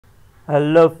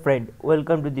Hello friend,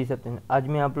 welcome to this section. आज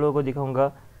मैं आप लोगों को दिखाऊंगा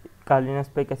लिनक्स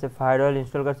पे कैसे फायरवॉल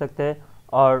इंस्टॉल कर सकते हैं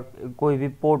और कोई भी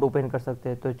पोर्ट ओपन कर सकते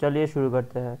हैं। तो चलिए शुरू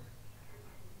करते हैं।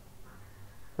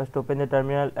 First open the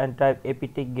terminal and type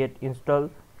apt get install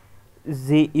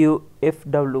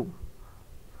gufw।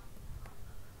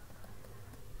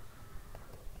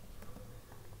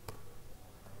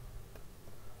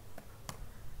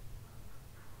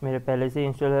 मेरे पहले से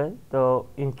इंस्टॉल है, तो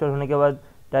इंस्टॉल होने के बाद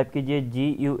टाइप कीजिए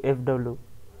gufw।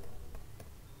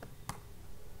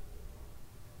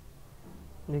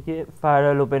 देखिए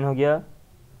फायरवॉल ओपन हो गया।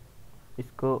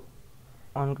 इसको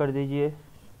ऑन कर दीजिए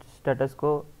स्टेटस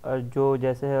को, और जो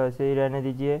जैसे है वैसे ही रहने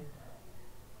दीजिए।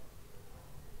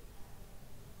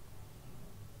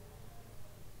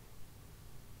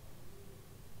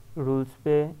 रूल्स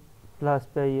पे प्लस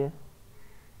पे आइए।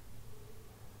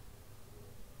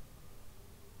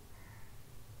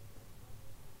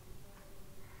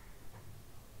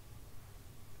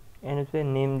 एंड इस पर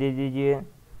नेम दे दीजिए।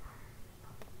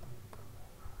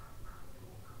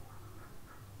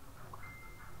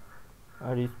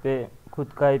 और इस पे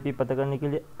खुद का आईपी पता करने के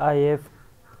लिए if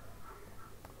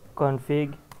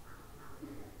config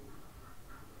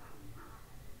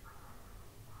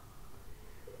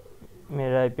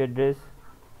मेरा IP address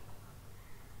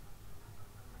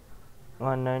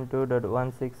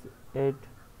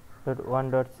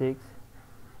 192.168.1.6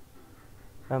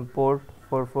 and port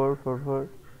 4444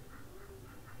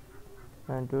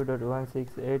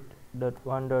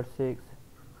 92.168.1.6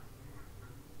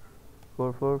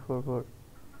 4444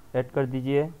 add कर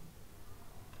दीजिए।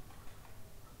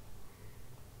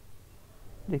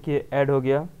 देखिए ऐड हो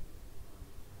गया।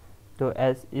 तो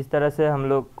इस तरह से हम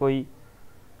लोग कोई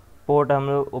पोर्ट हम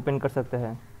लोग ओपन कर सकते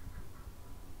हैं।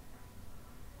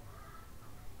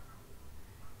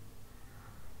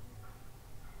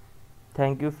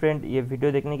 थैंक यू फ्रेंड ये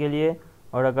वीडियो देखने के लिए,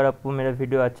 और अगर आपको मेरा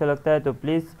वीडियो अच्छा लगता है तो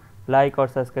प्लीज़ लाइक और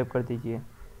सब्सक्राइब कर दीजिए।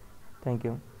 Thank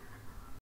you.